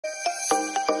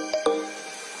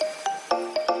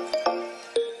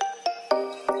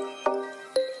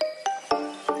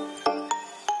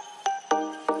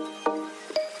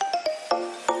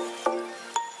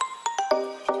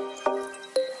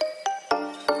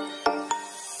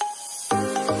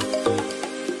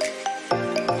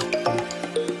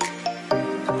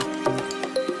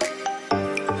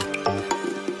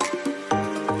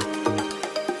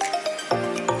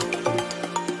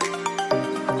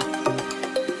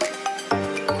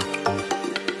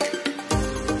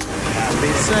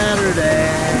Saturday.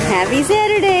 Happy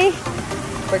Saturday.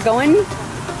 We're going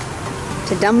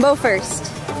to Dumbo first.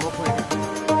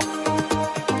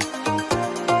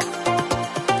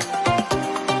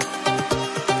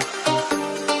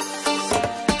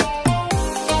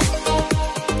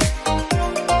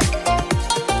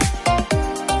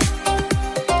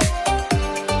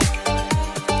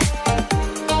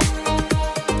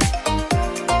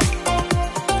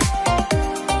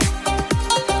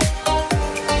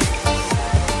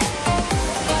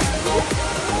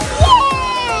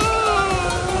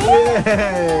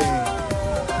 Yay!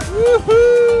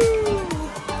 Woohoo!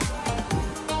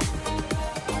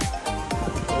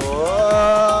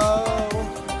 Whoa!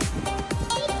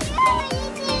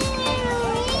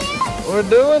 We're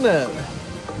doing it!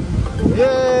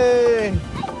 Yay!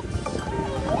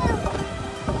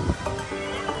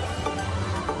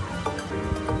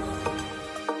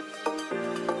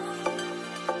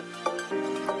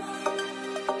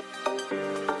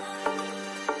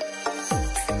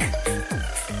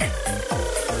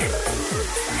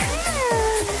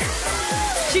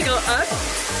 She go up,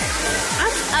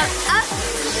 up, up, up.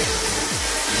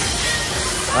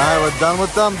 Alright, we're done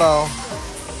with Dumbo.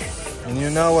 And you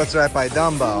know what's right by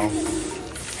Dumbo.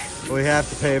 We have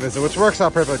to pay a visit, which works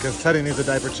out perfectly because Teddy needs a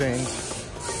diaper change.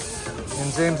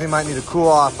 And Jamesy might need to cool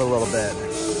off a little bit.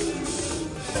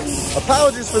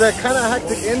 Apologies for that kind of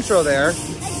hectic intro there.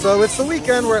 So it's the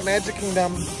weekend, we're at Magic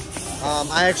Kingdom.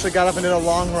 I actually got up and did a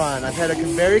long run. I've had a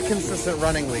very consistent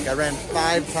running week. I ran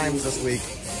 5 times this week.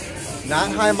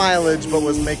 Not high mileage, but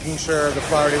was making sure the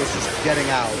priority was just getting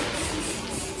out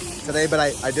today, but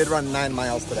I did run 9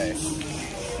 miles today.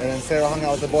 And then Sarah hung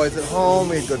out with the boys at home.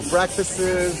 We had good breakfasts.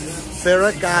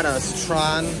 Sarah got us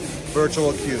Tron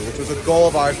Virtual Queue, which was a goal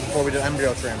of ours before we did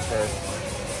embryo transfer.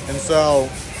 And so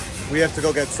we have to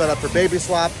go get set up for baby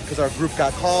swap because our group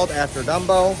got called after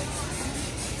Dumbo.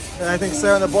 And I think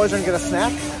Sarah and the boys are gonna get a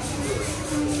snack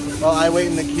while I wait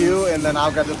in the queue, and then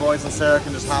I'll get the boys and Sarah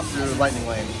can just hop through Lightning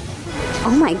Lane.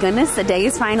 Oh my goodness, the day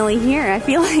is finally here. I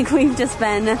feel like we've just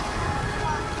been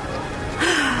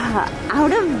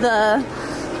out of the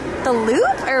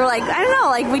loop, or like, I don't know,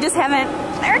 like we just haven't,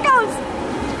 there it goes.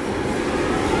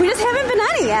 We just haven't been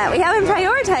on it yet. We haven't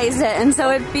prioritized it, and so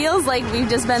it feels like we've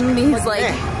just been these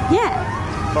like,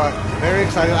 yeah. But very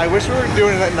excited. I wish we were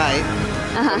doing it at night.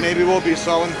 But maybe we'll be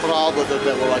so enthralled with it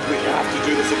that we're like, we have to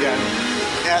do this again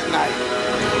at night.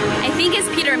 I think as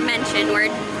Peter mentioned, we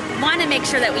want to make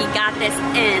sure that we got this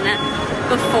in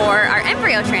before our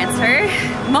embryo transfer.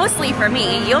 Mostly for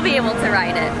me, you'll be able to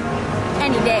ride it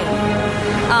any day.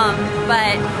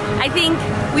 But I think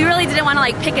we really didn't want to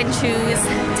like pick and choose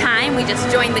time. We just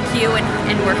joined the queue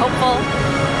and we're hopeful.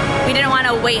 We didn't want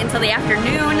to wait until the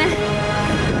afternoon,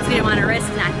 so we didn't want to risk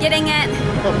not getting it.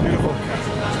 Oh, beautiful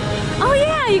castle. Oh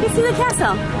yeah, you can see the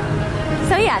castle.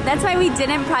 So yeah, that's why we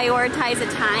didn't prioritize a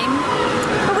time.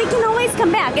 But we can always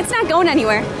come back. It's not going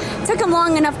anywhere. It took them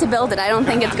long enough to build it. I don't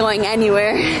think it's going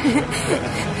anywhere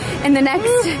in the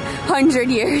next 100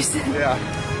 years. Yeah.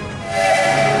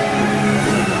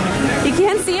 You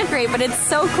can't see it great, but it's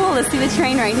so cool to see the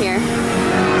train right here.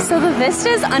 So the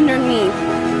vistas underneath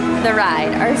the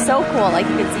ride are so cool. Like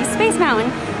you can see Space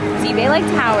Mountain, see Bay Lake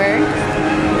Tower.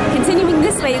 Continuing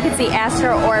this way, you can see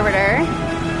Astro Orbiter.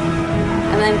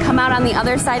 And then come out on the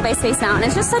other side by Space Mountain.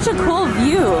 It's just such a cool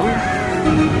view.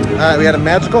 Alright, we had a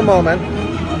magical moment.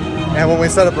 And when we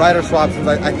set up rider swaps,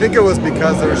 I think it was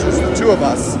because there was just the 2 of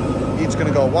us, each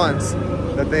gonna go once,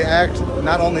 that they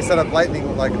not only set up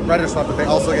lightning, like rider swap, but they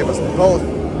also gave us both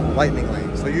lightning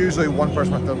lanes. So usually one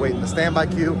person would have to wait in the standby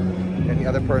queue, and the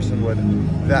other person would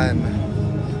then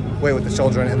wait with the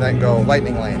children and then go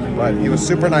lightning lane. But he was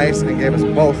super nice and gave us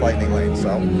both lightning lanes.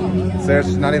 So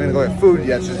Sarah's not even gonna go get food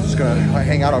yet. She's just gonna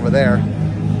hang out over there.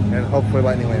 And hopefully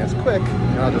lightning lane is quick.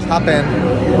 And I'll just hop in,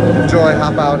 enjoy,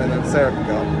 hop out, and then Sarah can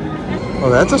go. Oh,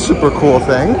 that's a super cool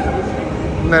thing.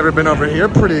 Never been over here.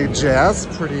 Pretty jazzed,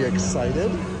 pretty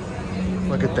excited.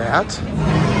 Look at that.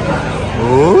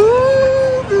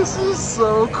 Ooh, this is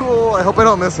so cool. I hope I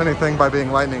don't miss anything by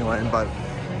being lightning lane, but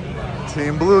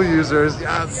Team Blue users,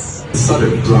 yes!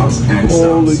 Sudden drops and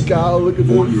holy cow, look at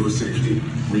for this. your safety.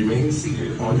 Remain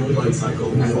seated on your light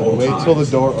cycle at all Wait times. till the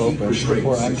door opens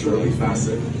before Restraints securely entering.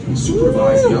 fastened.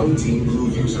 Supervise young Team Blue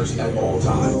users at all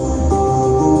times.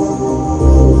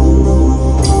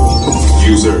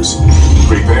 Users,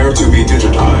 prepare to be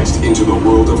digitized into the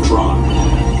world of Tron.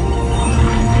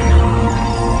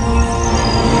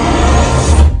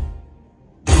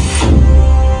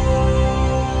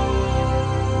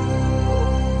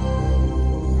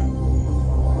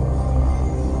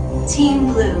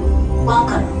 Team Blue,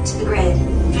 welcome to the grid.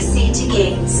 Proceed to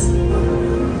gates.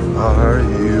 Are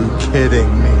you kidding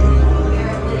me?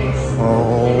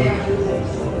 Oh,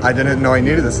 I didn't know I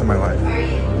needed this in my life.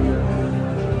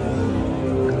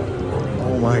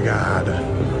 Oh my God.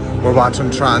 We're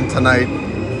watching Tron tonight.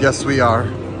 Yes, we are.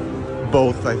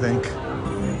 Both, I think.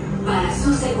 Para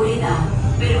su seguridad,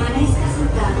 permanezca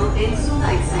sentado en su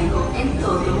Lightcycle en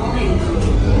todo momento.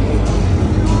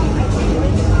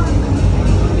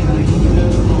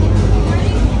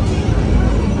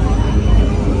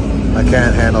 I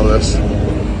can't handle this.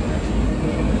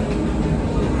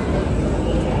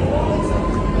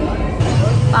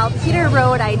 While Peter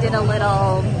rode, I did a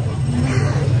little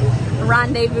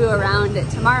rendezvous around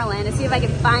Tomorrowland to see if I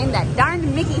could find that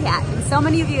darn Mickey hat. And so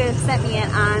many of you have sent me it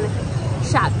on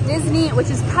Shop Disney, which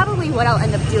is probably what I'll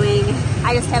end up doing.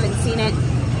 I just haven't seen it.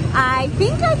 I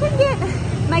think I can get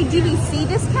my DVC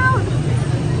discount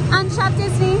on Shop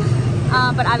Disney,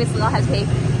 but obviously I'll have to pay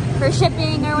for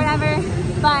shipping or whatever.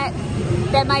 But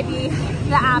that might be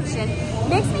the option.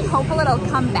 Makes me hopeful it'll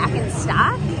come back in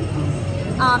stock.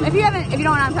 If you don't know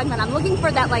what I'm talking about, I'm looking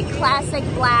for that like classic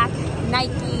black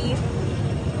Nike,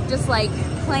 just like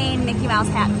plain Mickey Mouse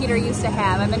hat Peter used to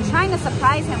have. I've been trying to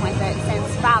surprise him with it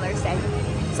since Father's Day.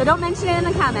 So don't mention it in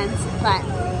the comments, but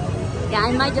yeah,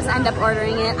 I might just end up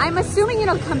ordering it. I'm assuming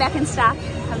it'll come back in stock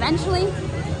eventually.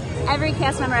 Every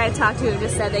cast member I talked to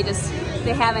just said they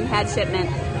haven't had shipment.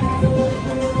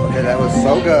 Okay, that was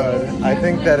so good. I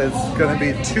think that it's gonna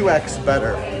be 2x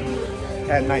better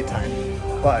at nighttime,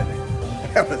 but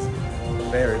that was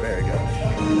very, very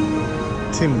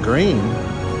good. Team Green.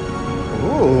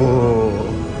 Ooh.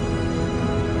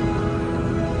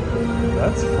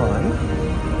 That's fun.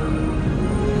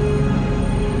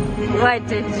 What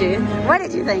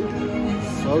did you think?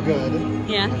 So good.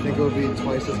 Yeah. I think it would be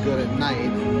twice as good at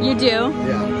night. You do?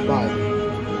 Yeah, but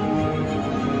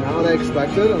not what I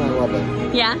expected, and I love it.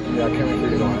 Yeah? Yeah, I can't wait for you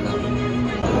to go on now.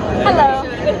 Hello.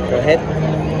 Go ahead.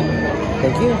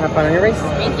 Thank you. Have fun on your race.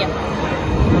 Thank you.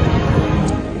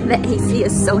 The AC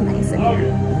is so nice in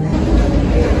here.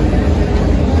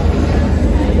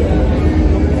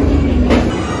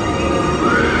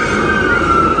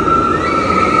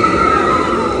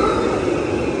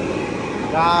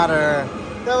 Got her.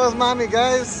 That was mommy,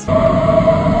 guys.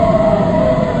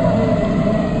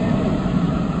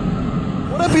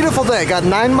 What a beautiful day. Got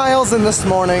 9 miles in this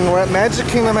morning. We're at Magic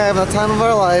Kingdom having the time of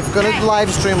our life. Gonna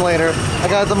live stream later. I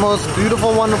got the most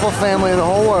beautiful, wonderful family in the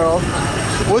whole world.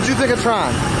 What'd you think of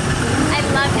Tron? I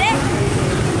loved it.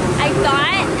 I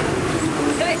thought,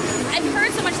 I've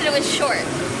heard so much that it was short.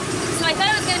 So I thought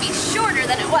it was going to be shorter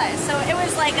than it was. So it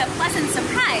was like a pleasant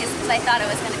surprise because I thought it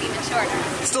was going to be even shorter.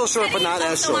 Still short, but not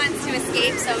as short. Wants to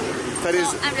escape, so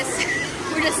Teddy's...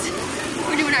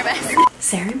 we're doing our best.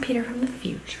 Sarah and Peter from the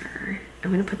future. I'm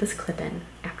gonna put this clip in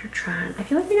after Tron. I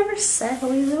feel like we never said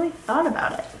what we really thought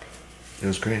about it. It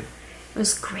was great. It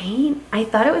was great. I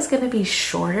thought it was gonna be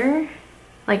shorter.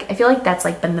 Like, I feel like that's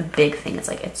like been the big thing. It's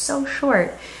like, it's so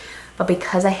short. But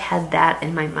because I had that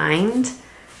in my mind,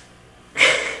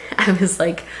 I was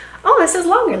like, oh, this is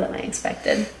longer than I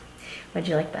expected. What'd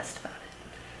you like best about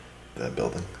it? The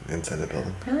building, inside the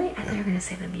building. Really? I thought you were gonna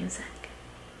say the music.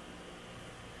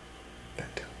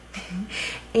 That too.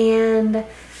 And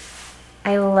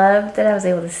I loved that I was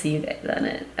able to see you guys on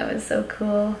it. That was so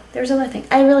cool. There was a lot of things.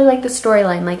 I really liked the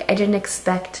storyline. Like, I didn't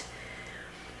expect...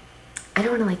 I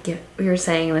don't want to like give... We were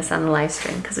saying this on the live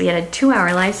stream because we had a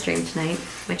 2-hour live stream tonight,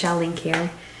 which I'll link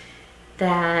here,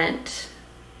 that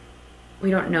we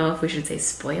don't know if we should say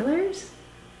spoilers,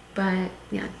 but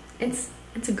yeah, it's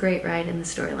a great ride and the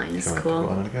storyline is cool.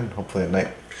 On it again, hopefully at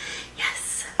night.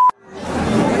 Yes.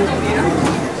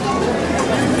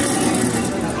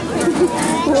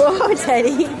 Whoa,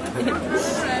 Teddy.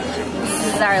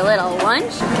 This is our little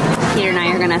lunch. Peter and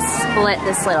I are gonna split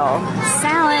this little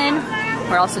salad.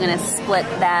 We're also gonna split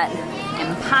that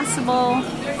Impossible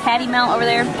patty melt over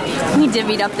there. We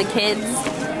divvied up the kids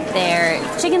their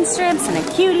chicken strips and a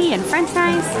cutie and french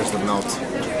fries. There's the melt.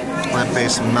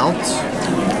 Plant-based melt.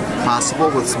 Possible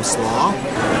with some slaw.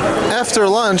 After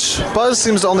lunch, Buzz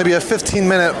seems to only be a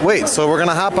 15-minute wait, so we're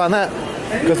gonna hop on that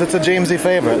because it's a Jamesy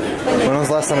favorite. When was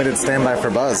the last time we did standby for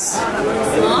Buzz?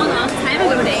 Long time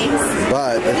ago days.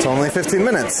 But it's only 15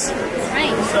 minutes.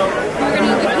 Right. We're gonna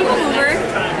do the PeopleMover.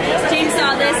 James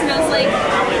saw this and I was like,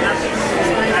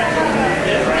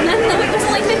 and then the wait was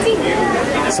only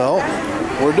 15. So,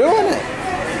 we're doing it.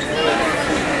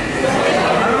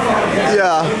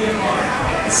 Yeah.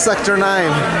 Sector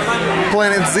 9,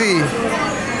 Planet Z.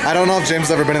 I don't know if James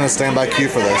has ever been in a standby queue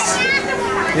for this.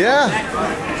 Yeah.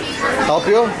 Help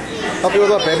you? Help you with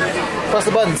what, babe? Press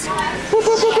the buttons. Boop,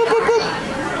 boop, boop, boop, boop, boop.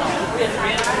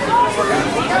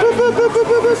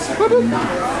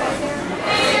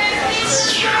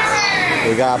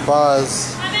 We got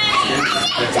Buzz.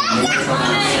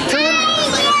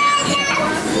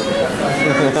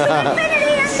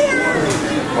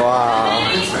 Wow.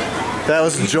 That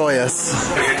was joyous.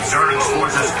 Insurance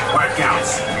forces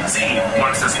workouts. Z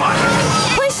marks the spot.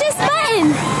 Push this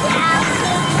button.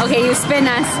 Okay, you spin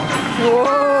us.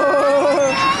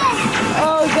 Whoa.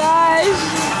 Oh gosh.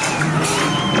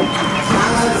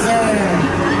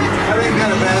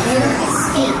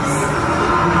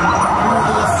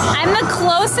 I'm the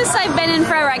closest I've been in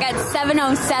forever. I got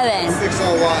 707.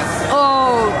 601.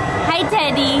 Oh, hi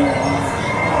Teddy.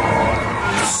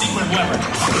 Secret weapon.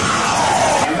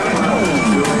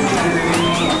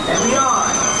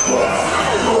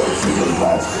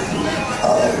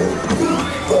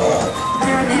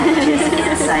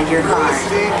 Inside your car.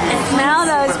 Smell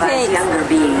those pigs. Younger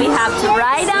beings. We have to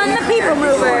ride on the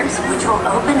PeopleMover. Which will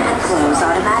open and close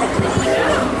automatically.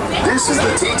 This is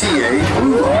the TTA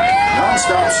Blue Line.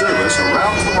 Non-stop service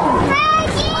around Tomorrowland.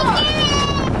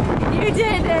 You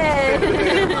did it.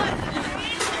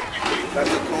 That's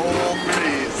a cold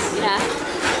breeze. Yeah.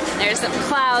 There's some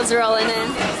clouds rolling in.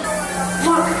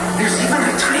 Look, there's even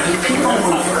a tiny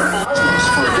PeopleMover.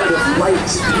 For a bit of light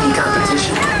speed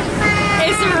competition.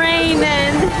 It's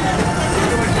raining.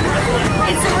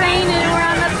 It's raining. We're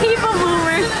on the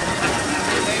PeopleMover.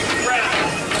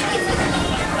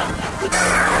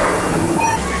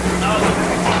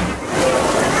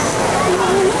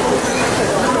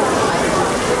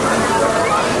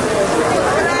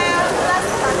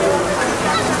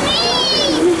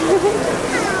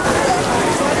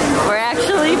 We're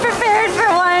actually prepared for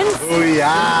once.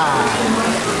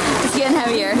 Booyah. It's getting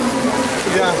heavier.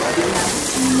 Yeah.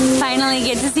 Finally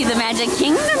get to see the Magic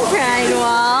Kingdom Pride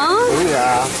Wall.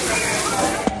 Booyah.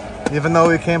 Even though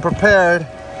we came prepared,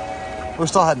 we're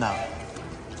still heading out.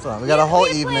 So we got a whole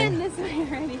evening. This way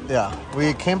already. Yeah,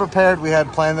 we came prepared, we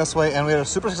had planned this way, and we had a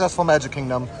super successful Magic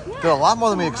Kingdom. Did a lot more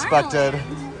than we expected.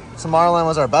 Tomorrowland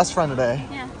was our best friend today.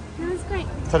 Yeah, that was great.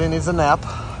 Teddy needs a nap.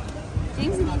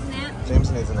 James needs a nap.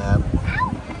 James needs a nap.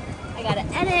 I gotta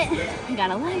edit. I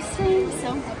gotta live stream,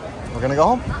 so We're gonna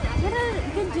go home. what a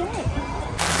good day.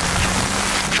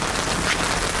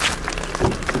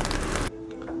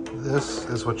 This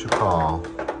is what you call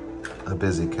a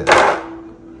busy kid.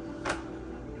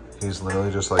 He's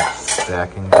literally just like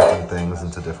stacking different things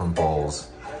into different bowls.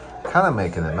 Kind of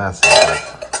making it messy,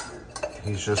 but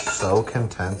he's just so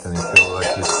content and he feels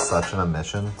like he's such on a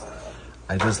mission.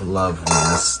 I just love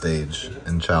when this stage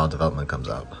in child development comes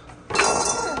up.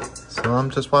 So I'm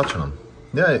just watching him.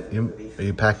 Yeah, are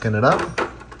you packing it up?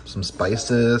 Some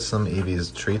spices, some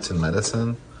Evie's treats and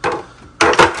medicine.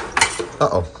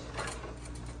 Uh-oh.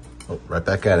 Oh, right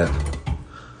back at it.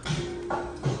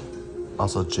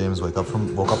 Also, James woke up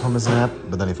from his nap,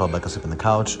 but then he fell back asleep on the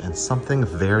couch, and something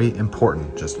very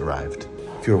important just arrived.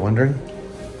 If you were wondering,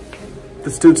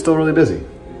 this dude's still really busy.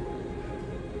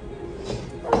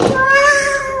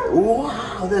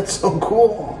 Wow, that's so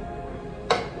cool.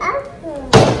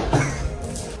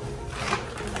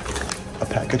 A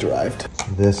package arrived.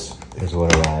 This is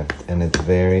what arrived, and it's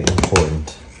very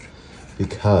important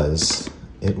because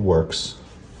it works.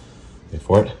 Wait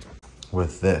for it.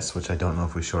 With this, which I don't know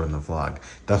if we showed in the vlog,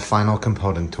 the final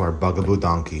component to our Bugaboo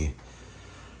Donkey.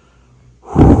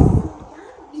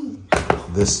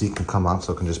 This seat can come off,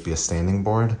 so it can just be a standing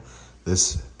board.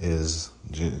 This is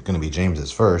going to be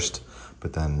James's first,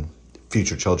 but then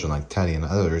future children like Teddy and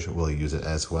others will use it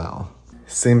as well.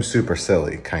 Seems super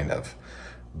silly, kind of,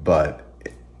 but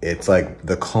it's like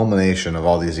the culmination of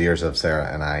all these years of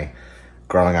Sarah and I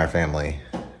growing our family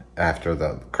after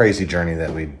the crazy journey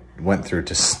that we went through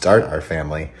to start our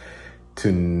family,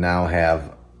 to now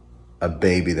have a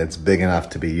baby that's big enough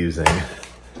to be using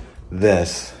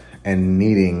this and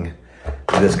needing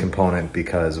this component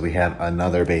because we have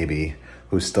another baby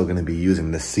who's still going to be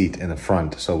using the seat in the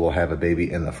front. So we'll have a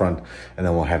baby in the front, and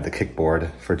then we'll have the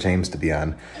kickboard for James to be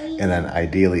on. And then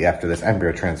ideally after this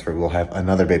embryo transfer, we'll have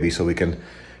another baby so we can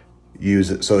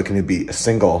use it, so it can be a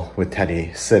single with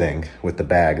Teddy sitting with the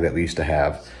bag that we used to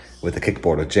have with the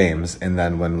kickboard with James. And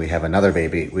then when we have another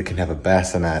baby, we can have a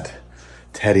bassinet,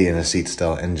 Teddy in a seat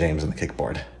still, and James in the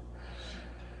kickboard.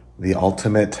 The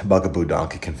ultimate Bugaboo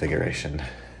Donkey configuration.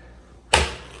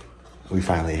 We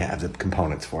finally have the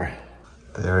components for.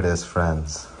 There it is,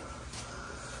 friends.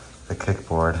 The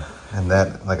kickboard. And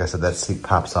that, like I said, that seat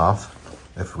pops off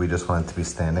if we just want it to be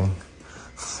standing.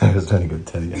 Sarah's trying to get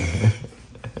Teddy in here.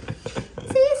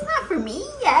 See, it's not for me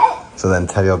yet. So then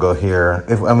Teddy will go here.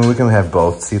 I mean, we can have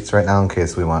both seats right now in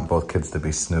case we want both kids to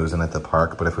be snoozing at the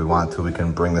park. But if we want to, we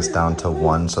can bring this down to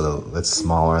one so that it's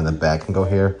smaller and the bag can go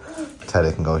here.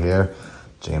 Teddy can go here.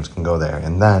 James can go there.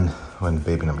 And then when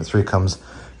baby number 3 comes,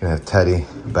 you're gonna have Teddy,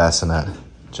 Bassinet,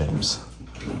 James.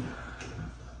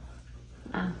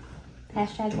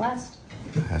 Hashtag blessed.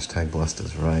 Hashtag blessed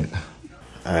is right.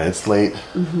 All right, it's late.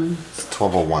 It's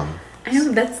 12:01. I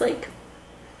know, that's like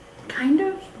kind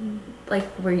of like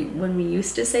when we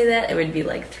used to say that, it would be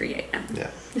like 3 a.m. Yeah.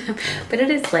 But it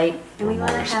is late, and we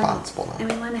want to responsible now. And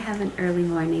we want to have an early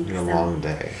morning. It's a long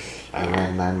day. I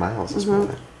ran 9 miles this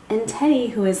morning. And Teddy,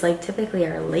 who is like typically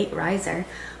our late riser,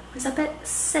 was up at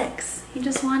 6. He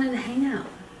just wanted to hang out.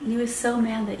 And he was so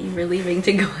mad that you were leaving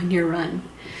to go on your run,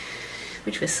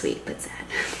 which was sweet but sad.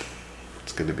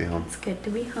 It's good to be home. It's good to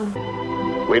be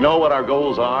home. We know what our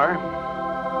goals are.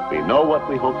 We know what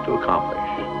we hope to accomplish.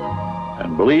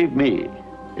 And believe me,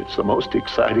 it's the most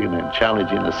exciting and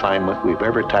challenging assignment we've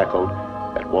ever tackled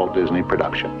at Walt Disney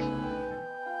Productions.